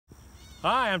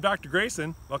Hi, I'm Dr.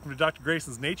 Grayson. Welcome to Dr.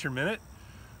 Grayson's Nature Minute.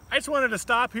 I just wanted to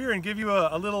stop here and give you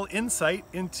a little insight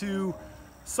into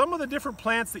some of the different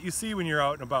plants that you see when you're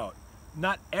out and about.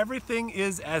 Not everything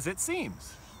is as it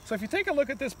seems. So if you take a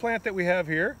look at this plant that we have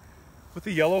here with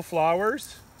the yellow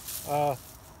flowers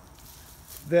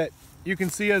that you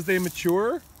can see as they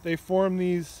mature, they form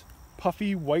these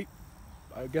puffy white,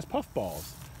 I guess,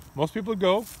 puffballs. Most people would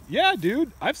go, yeah,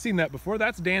 dude, I've seen that before.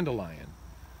 That's dandelion.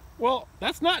 Well,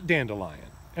 that's not dandelion,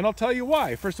 and I'll tell you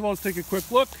why. First of all, let's take a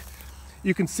quick look.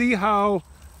 You can see how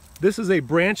this is a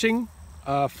branching,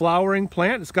 flowering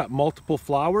plant. It's got multiple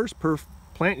flowers per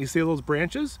plant. You see those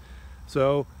branches?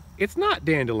 So it's not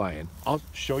dandelion. I'll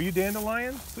show you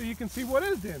dandelion so you can see what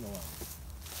is dandelion.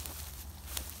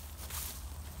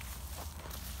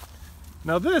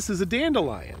 Now this is a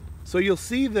dandelion. So you'll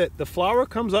see that the flower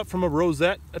comes up from a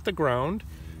rosette at the ground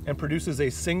and produces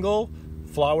a single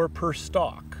flower per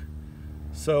stalk.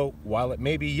 So while it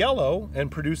may be yellow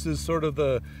and produces sort of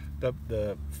the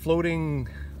floating,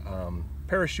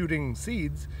 parachuting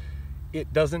seeds,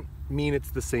 it doesn't mean it's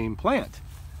the same plant.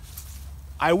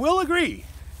 I will agree,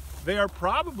 they are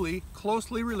probably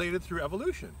closely related through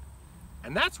evolution,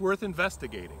 and that's worth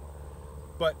investigating.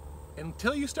 But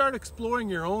until you start exploring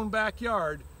your own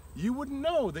backyard, you wouldn't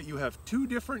know that you have two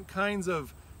different kinds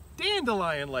of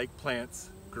dandelion-like plants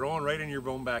growing right in your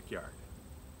own backyard.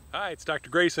 Hi, it's Dr.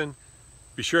 Grayson.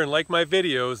 Be sure and like my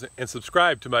videos and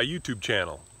subscribe to my YouTube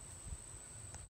channel.